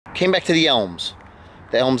Came back to the Elms.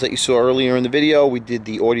 The Elms that you saw earlier in the video. We did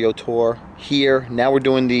the audio tour here. Now we're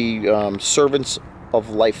doing the Servants of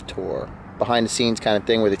Life tour. Behind the scenes kind of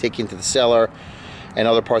thing where they take you into the cellar and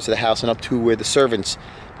other parts of the house and up to where the servants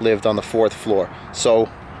lived on the 4th floor. So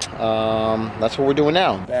that's what we're doing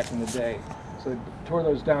now. Back in the day. So they tore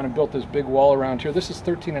those down and built this big wall around here. This is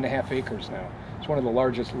 13.5 acres now. It's one of the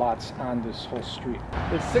largest lots on this whole street.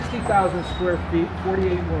 It's 60,000 square feet, 48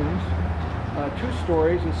 rooms, 2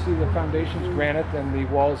 stories. You see the foundation's granite and the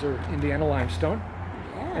walls are Indiana limestone.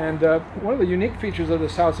 And one of the unique features of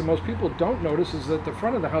this house that most people don't notice is that the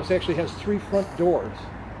front of the house actually has 3 front doors.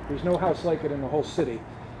 There's no house like it in the whole city.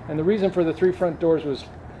 And the reason for the 3 front doors was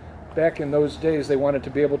back in those days they wanted to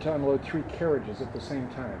be able to unload 3 carriages at the same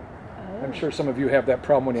time. I'm sure some of you have that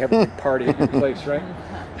problem when you have a big party at your place, right?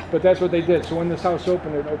 But that's what they did. So when this house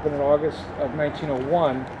opened, it opened in August of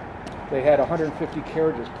 1901, they had 150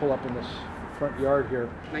 carriages pull up in this front yard here.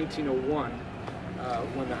 1901,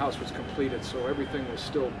 when the house was completed, so everything was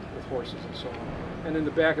still with horses and so on. And in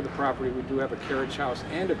the back of the property, we do have a carriage house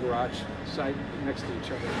and a garage side next to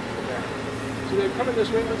each other in the back. So they're coming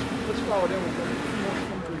this way. Let's follow them.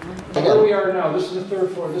 So where we are now, this is the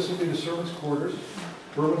 3rd floor. This will be the servants' quarters.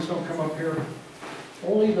 Servants don't come up here.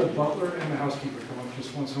 Only the butler and the housekeeper come up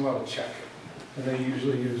just once in a while to check. And they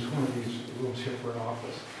usually use one of these rooms here for an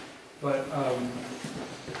office. But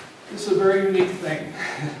this is a very unique thing.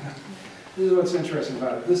 This is what's interesting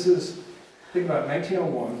about it. This is, think about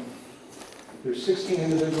 1901. There's 16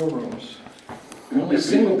 individual rooms. Only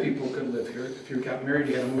single people could live here. If you got married,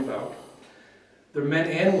 you had to move out. They're men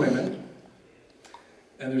and women.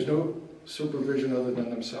 And there's no supervision other than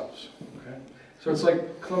themselves. Okay? So it's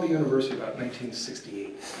like Columbia University about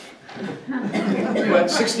 1968. But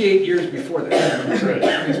 68 years before that.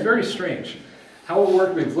 It's very strange. How it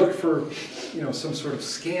worked, we've looked for, some sort of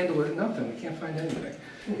scandal or nothing. We can't find anything.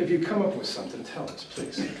 If you come up with something, tell us,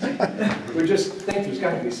 please. We just think there's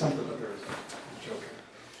got to be something, but there isn't. I'm joking.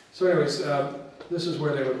 So anyways, this is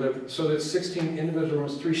where they would live. So there's 16 individual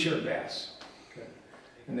rooms, 3 shared baths. Okay.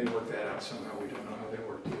 And they worked that out somehow. We don't know how they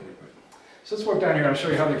worked either. So let's walk down here. I'll show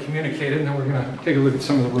you how they communicated, and then we're going to take a look at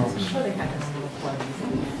some of the rooms.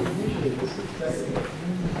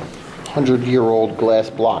 100-year-old glass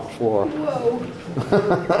block floor. Whoa.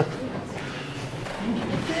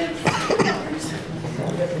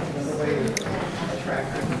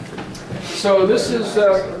 So this is,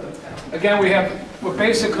 again, we have what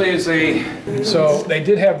basically is so they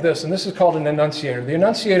did have this, and this is called an annunciator. The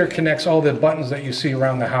annunciator connects all the buttons that you see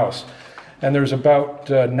around the house, and there's about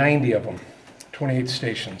 90 of them, 28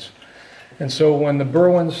 stations. And so when the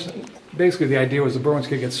Berwins, basically the idea was the Berwins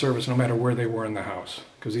could get service no matter where they were in the house,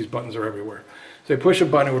 because these buttons are everywhere. So they push a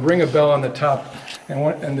button, it would ring a bell on the top,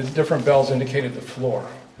 and the different bells indicated the floor.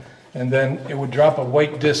 And then it would drop a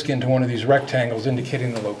white disc into one of these rectangles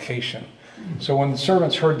indicating the location. So when the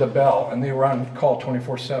servants heard the bell, and they were on call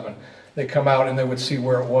 24/7, they come out and they would see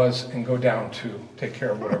where it was and go down to take care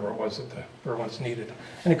of whatever it was that the Berwins needed.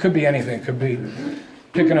 And it could be anything. It could be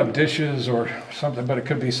picking up dishes or something, but it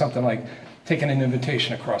could be something like taking an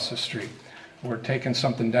invitation across the street, or taking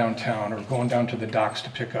something downtown, or going down to the docks to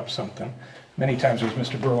pick up something. Many times it was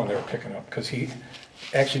Mr. Berwin they were picking up, because he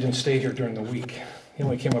actually didn't stay here during the week. He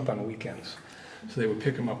only came up on the weekends. So they would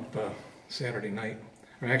pick him up Saturday night,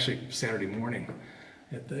 or actually Saturday morning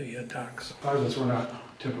at the docks. Closets were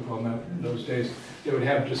not typical in those days. They would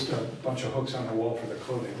have just a bunch of hooks on the wall for their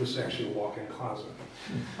clothing. This is actually a walk-in closet.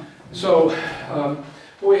 So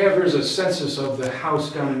what we have here is a census of the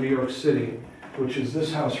house down in New York City, which is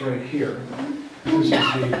this house right here. This is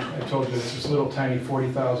I told you, this is little tiny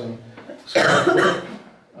 40,000 square foot.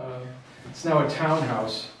 It's now a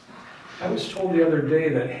townhouse. I was told the other day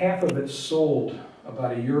that half of it sold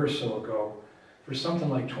about a year or so ago for something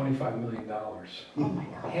like $25 million. Oh my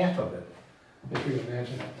gosh. Half of it, if you can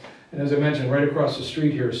imagine that. And as I mentioned, right across the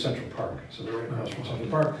street here is Central Park. So they're right across from Central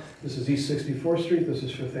Park. This is East 64th Street, this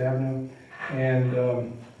is 5th Avenue, and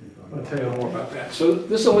I'll tell you more about that. So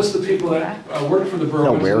this is a list of people that worked for the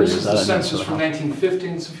Berwins. This is the census from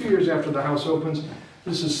 1915. It's a few years after the house opens.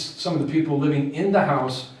 This is some of the people living in the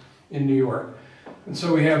house in New York. And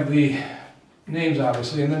so we have the names,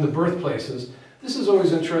 obviously, and then the birthplaces. This is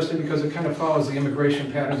always interesting because it kind of follows the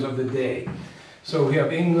immigration patterns of the day. So we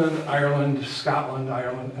have England, Ireland, Scotland,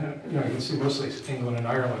 Ireland. You can see mostly England and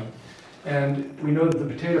Ireland. And we know that the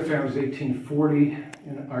potato famine was 1840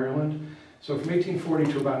 in Ireland. So from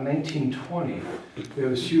 1840 to about 1920, we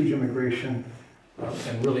have this huge immigration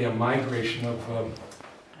and really a migration of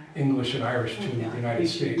English and Irish to the United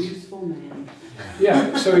States. Useful man.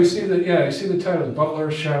 Yeah, so you see the titles: butler,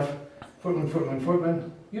 chef,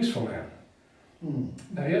 footman, useful man.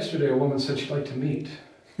 Now yesterday a woman said she'd like to meet.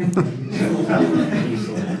 What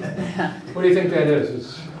do you think that is?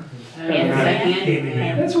 It's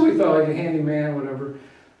that's what we thought, like a handyman, whatever.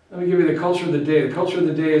 Let me give you the culture of the day. The culture of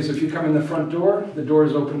the day is if you come in the front door, the door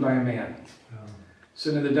is opened by a man.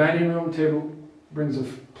 Sitting in the dining room table, brings a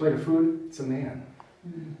plate of food, it's a man.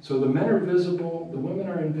 So the men are visible, the women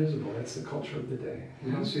are invisible. That's the culture of the day.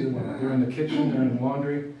 We don't see the women. They're in the kitchen, they're in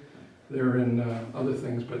laundry, they're in other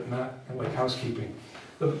things, but not like housekeeping.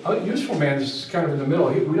 The useful man is kind of in the middle.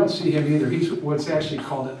 We don't see him either. He's what's actually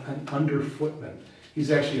called an underfootman. He's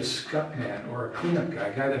actually a scut man or a cleanup guy,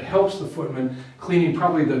 a guy that helps the footman cleaning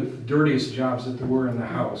probably the dirtiest jobs that there were in the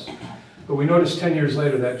house. But we noticed 10 years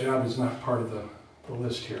later that job is not part of the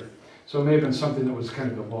list here. So it may have been something that was kind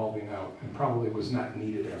of evolving out and probably was not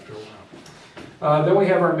needed after a while. Then we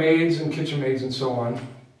have our maids and kitchen maids and so on.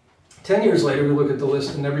 10 years later, we look at the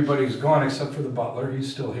list and everybody's gone except for the butler. He's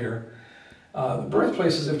still here. The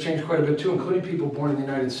birthplaces have changed quite a bit too, including people born in the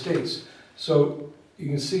United States. So you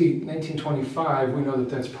can see 1925, we know that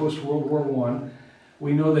that's post-World War I.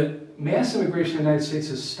 We know that mass immigration in the United States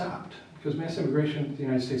has stopped because mass immigration in the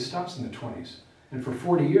United States stops in the 20s. And for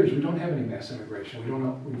 40 years, we don't have any mass immigration. We don't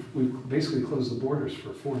know, we've basically closed the borders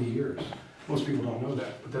for 40 years. Most people don't know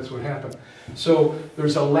that, but that's what happened. So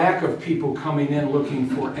there's a lack of people coming in looking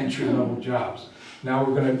for entry-level jobs. Now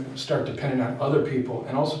we're going to start depending on other people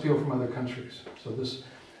and also people from other countries. So this,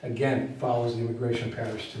 again, follows the immigration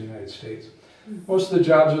patterns to the United States. Most of the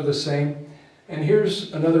jobs are the same. And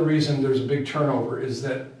here's another reason there's a big turnover is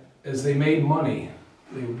that as they made money,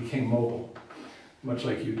 they became mobile, much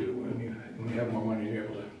like you do. When you have more money, you're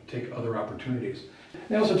able to take other opportunities.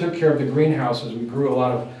 They also took care of the greenhouses. We grew a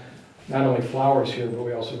lot of not only flowers here, but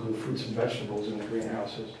we also grew fruits and vegetables in the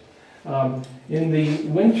greenhouses. In the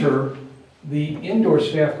winter, the indoor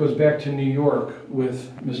staff goes back to New York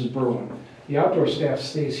with Mrs. Berwin. The outdoor staff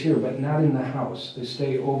stays here, but not in the house. They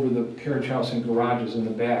stay over the carriage house and garages in the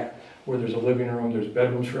back, where there's a living room, there's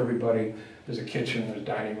bedrooms for everybody, there's a kitchen, there's a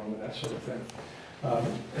dining room, and that sort of thing.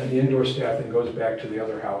 And the indoor staff then goes back to the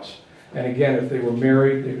other house. And again, if they were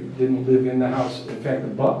married, they didn't live in the house. In fact, the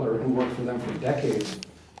butler, who worked for them for decades,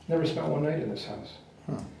 never spent one night in this house.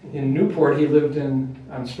 In Newport, he lived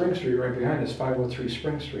on Spring Street, right behind us, 503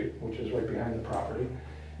 Spring Street, which is right behind the property.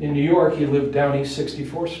 In New York, he lived down East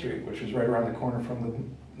 64th Street, which is right around the corner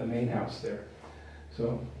from the main house there.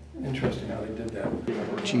 So, interesting how they did that.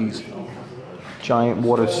 Jeez. Giant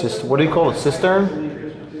water system. What do you call it?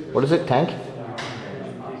 Cistern? What is it? Tank? I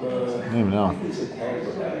don't even know.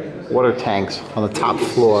 Water tanks on the top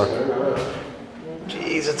floor.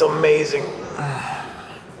 Jeez, it's amazing.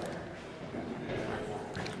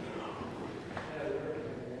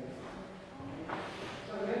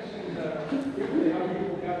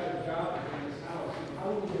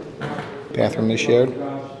 Bathroom is shared.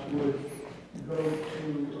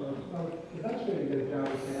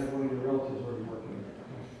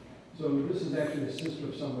 So this is actually the sister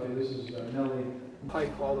of somebody. This is Nellie.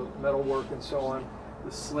 Pipe, all the metal work and so on.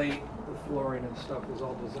 The slate, the flooring and stuff is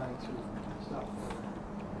all designed to stop.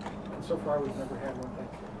 And so far we've never had one thing.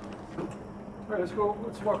 All right,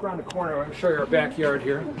 let's walk around the corner. I'm going to show you our backyard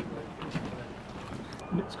here.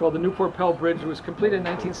 It's called the Newport Pell Bridge. It was completed in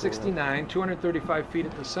 1969, 235 feet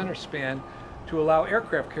at the center span to allow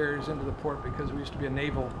aircraft carriers into the port because we used to be a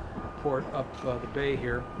naval port up the bay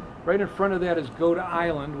here. Right in front of that is Rhode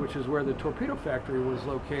Island, which is where the torpedo factory was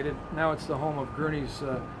located. Now it's the home of Gurney's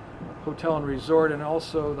Hotel and Resort and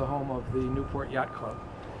also the home of the Newport Yacht Club.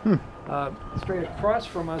 Straight across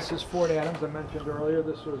from us is Fort Adams, I mentioned earlier.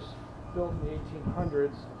 This was built in the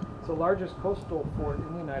 1800s. It's the largest coastal fort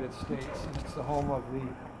in the United States, and it's the home of the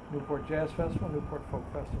Newport Jazz Festival, Newport Folk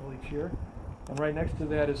Festival each year. And right next to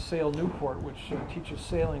that is Sail Newport, which teaches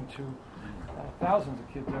sailing to thousands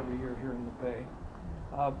of kids every year here in the bay.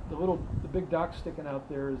 The big dock sticking out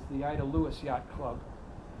there is the Ida Lewis Yacht Club,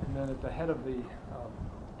 and then at the head of the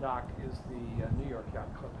dock is the New York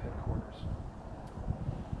Yacht Club headquarters.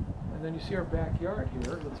 And then you see our backyard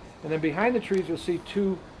here, and then behind the trees you'll see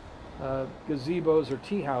two gazebos or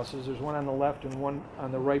tea houses. There's one on the left and one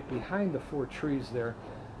on the right behind the four trees there.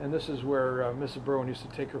 And this is where Mrs. Berwin used to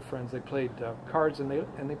take her friends. They played cards and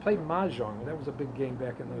they played mahjong. That was a big game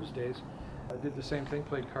back in those days. Did the same thing,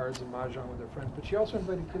 played cards and mahjong with their friends. But she also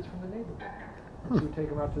invited kids from the neighborhood. And she would take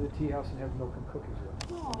them out to the tea house and have milk and cookies with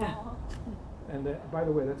them. Aww. And by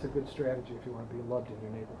the way, that's a good strategy if you want to be loved in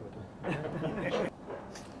your neighborhood.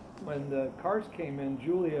 When the cars came in,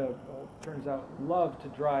 Julia, turns out, loved to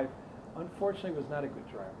drive. Unfortunately, was not a good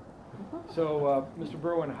driver. So Mr.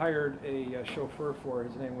 Berwin hired a chauffeur for her.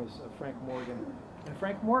 His name was Frank Morgan. And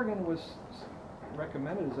Frank Morgan was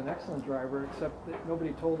recommended as an excellent driver, except that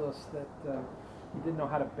nobody told us that he didn't know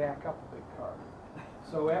how to back up a big car.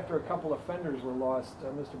 So after a couple of fenders were lost,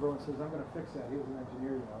 Mr. Bruin says, I'm going to fix that. He was an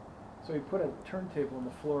engineer, you know. So he put a turntable on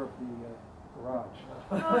the floor of the garage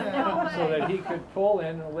so that he could pull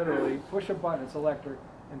in and literally push a button, it's electric,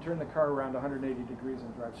 and turn the car around 180 degrees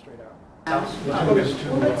and drive straight out. Can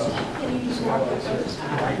you just walk this other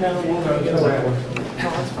side? No, we'll go the other way.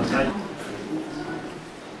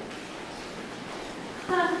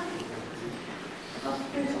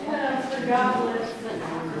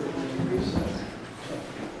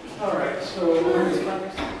 All right, so let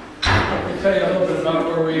me tell you a little bit about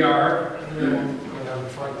where we are.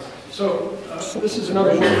 So this is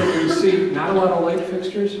another one where you see not a lot of light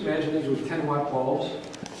fixtures. Imagine these with 10-watt bulbs.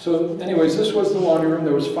 So anyways, this was the laundry room.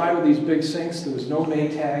 There was 5 of these big sinks. There was no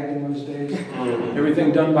Maytag in those days.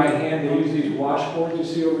 Everything done by hand. They used these washboards you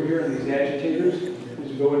see over here and these agitators. As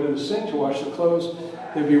you go into the sink to wash the clothes,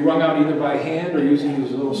 they'd be wrung out either by hand or using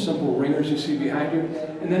these little simple wringers you see behind you.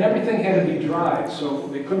 And then everything had to be dried, so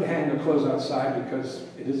they couldn't hang the clothes outside because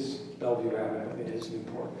it is Bellevue Avenue, it is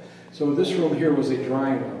Newport. So this room here was a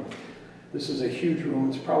drying room. This is a huge room.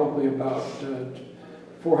 It's probably about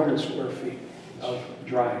 400 square feet of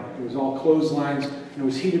drying. It was all clotheslines, and it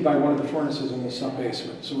was heated by one of the furnaces in the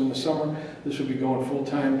sub-basement. So in the summer, this would be going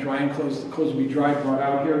full-time, drying clothes. The clothes would be dried, brought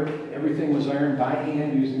out here. Everything was ironed by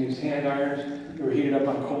hand using these hand irons. They were heated up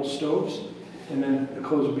on coal stoves, and then the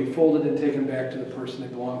clothes would be folded and taken back to the person they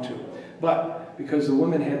belonged to. But because the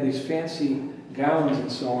women had these fancy gowns and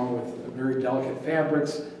so on with very delicate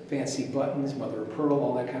fabrics, fancy buttons, mother of pearl,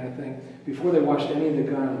 all that kind of thing, before they washed any of the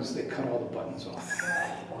gowns, they cut all the buttons off.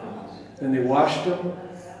 Then they washed them,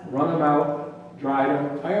 wrung them out, dried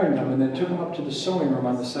them, ironed them, and then took them up to the sewing room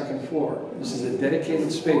on the 2nd floor. This is a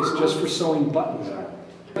dedicated space just for sewing buttons on.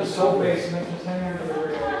 The sew basement, just hang on to the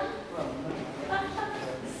rails.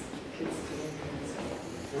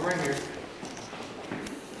 They're right here.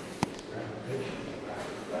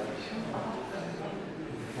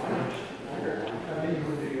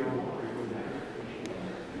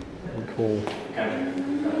 Cool.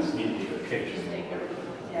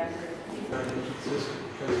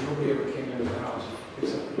 Because nobody ever came into the house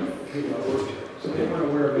except people that worked here. So they weren't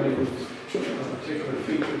aware of any of these particular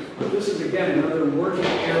features. But this is, again, another working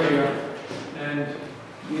area, and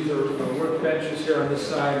these are work benches here on this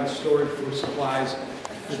side and storage for supplies.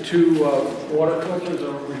 The 2 water filters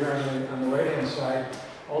are over here on the right-hand side.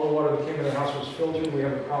 All the water that came into the house was filtered. We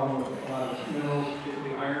have a problem with a lot of minerals,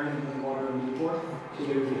 particularly iron in the water in Newport. So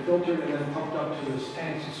they would be filtered and then pumped up to this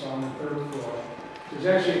tanks you saw on the 3rd floor. There's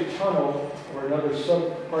actually a tunnel or another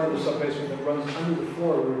part of the sub-basement that runs under the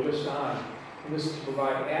floor we were just on. And this is to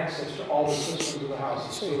provide access to all the systems of the house,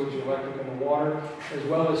 the sewage, the electric, and the water, as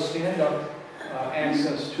well as stand-up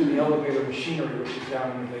access to the elevator machinery, which is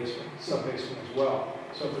down in the basement, sub-basement as well.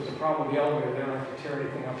 So if there's a problem with the elevator, they don't have to tear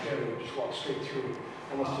anything up there. They just walk straight through,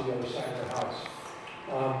 almost to the other side of the house.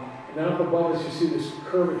 And then up above us, you see this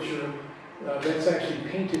curvature. That's actually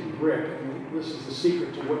painted brick, and this is the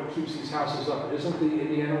secret to what keeps these houses up. It isn't the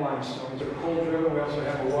Indiana limestone. They're coal-driven. We also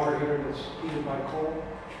have a water heater that's heated by coal.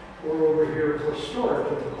 We're over here for storage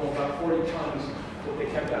of the coal, about 40 tons that they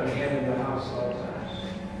kept on hand in the house all the time.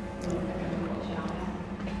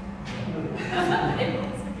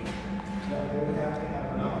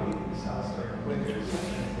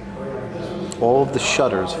 All of the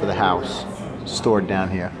shutters for the house stored down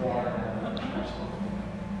here.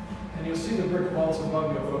 And you'll see the brick vaults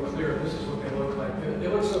above you a little clearer. This is what they look like. They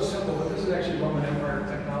look so simple, but this is actually Roman Empire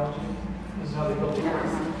technology. This is how they built it.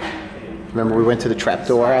 Remember we went to the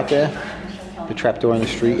trapdoor out there? The trapdoor on the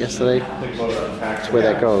street yesterday? That's where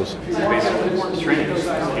that goes.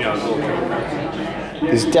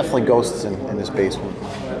 There's definitely ghosts in this basement.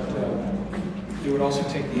 You would also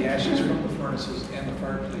take the ashes from the furnaces and the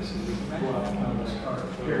fireplaces and go out on this car.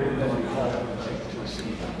 And then we haul them and take it to a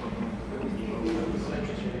scene.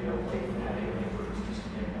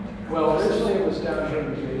 Well, originally it was down here in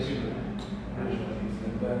the basement, and then it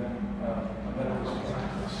was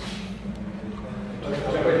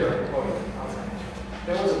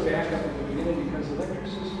that was a backup in the beginning because the electric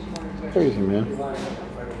systems weren't exactly Crazy, man. reliable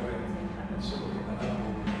right away. And so,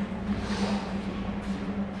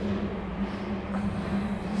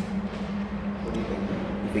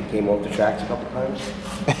 They came off the tracks a couple times.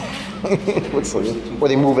 Looks like it. Or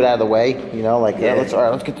they move it out of the way, you know, like, yeah, all right,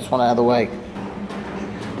 let's get this one out of the way.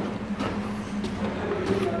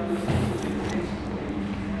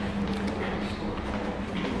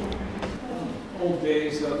 old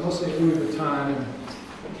days, mostly Louis Vuitton. And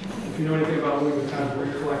if you know anything about Louis Vuitton, very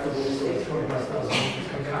collectibles, so it's 25,000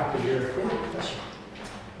 a copy here.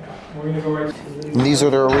 Yeah. We're going to go right. And these are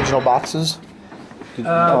their original boxes?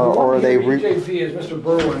 Or are they... JP is Mr.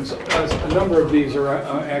 Berwin's. A number of these are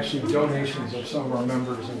actually donations of some of our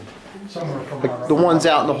members, and some are from our... The ones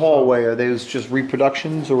out in the hallway, are those just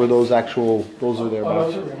reproductions, or were those actual... Those are their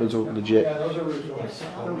Oh, boxes? Those are legit? Yeah, those are original.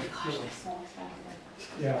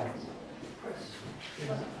 Yeah.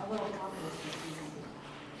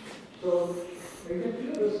 So,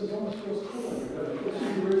 this is almost feels cool. This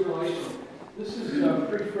is the original ice cream. This is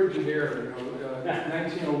pre-frigid air,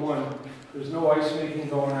 1901. There's no ice making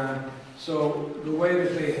going on. So the way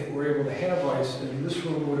that they were able to have ice, and this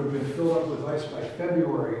room would have been filled up with ice by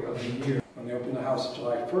February of the year. When they opened the house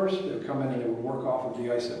July 1st, they would come in and they would work off of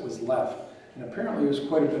the ice that was left. And apparently there's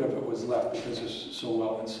quite a bit of it was left because it's so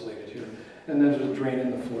well insulated here. And then there's a drain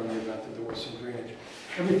in the floor in the event that there was some drainage.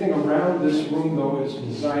 Everything around this room, though, is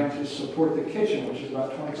designed to support the kitchen, which is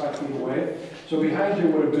about 25 feet away. So behind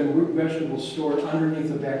here would have been root vegetables stored underneath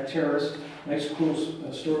the back terrace. Nice, cool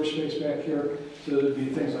storage space back here. So there'd be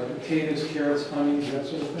things like potatoes, carrots, onions, that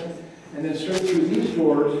sort of thing. And then straight through these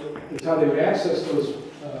doors is how they would access those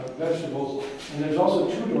vegetables. And there's also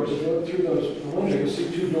two doors. If you look through those windows, you'll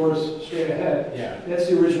see two doors straight ahead. Yeah. That's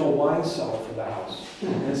the original wine cellar for the house.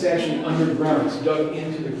 And it's actually underground. It's dug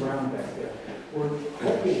into the ground back there. We're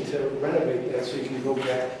hoping to renovate that so you can go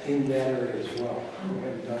back in that area as well. We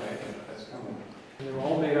haven't done that yet, but that's coming. And they're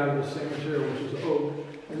all made out of the same material, which is oak.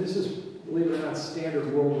 And this is, believe it or not,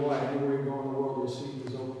 standard worldwide. Anywhere you go in the world, you'll see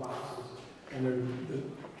these oak boxes. And they're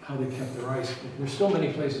how they kept their ice. There's still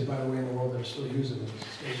many places, by the way, in the world that are still using them,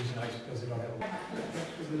 still using ice because they don't have it.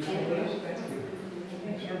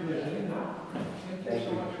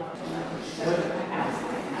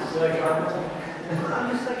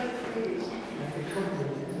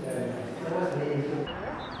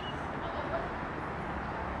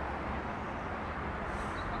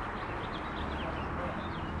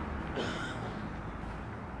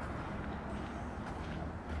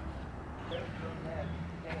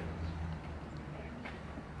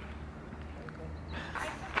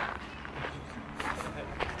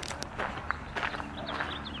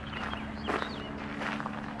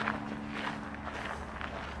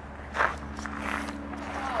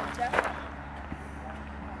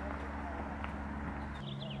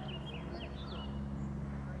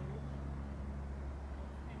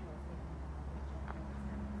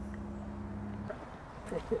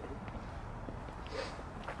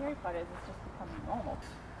 Scary part is it's just becoming normal.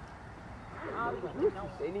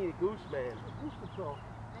 They need a goose man. Goose patrol.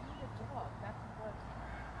 They need a dog. That's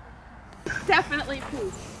what. Definitely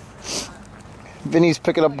poop. Vinny's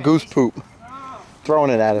picking up goose poop.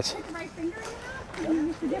 Throwing it at us. My finger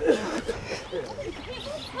in that?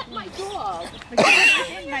 Pet my dog.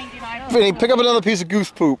 $99. Vinny, pick up another piece of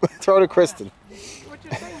goose poop. Throw it at Kristen. What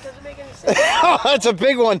you're saying doesn't make any sense. Oh, that's a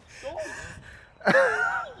big one.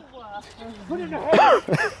 Put it in her head.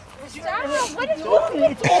 Stop! What is wrong?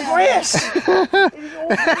 It's all grass. It is all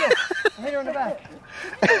grass. Hit her in the back.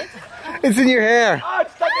 It's in your hair. Oh,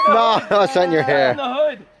 it's stuck in the hood. No, it's not in your hair. It's in the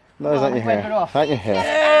hood. No, it's not in your hair. Not in your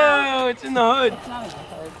hair. Oh, it's in the hood. It's not in the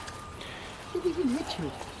hood. He didn't hit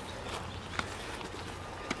you.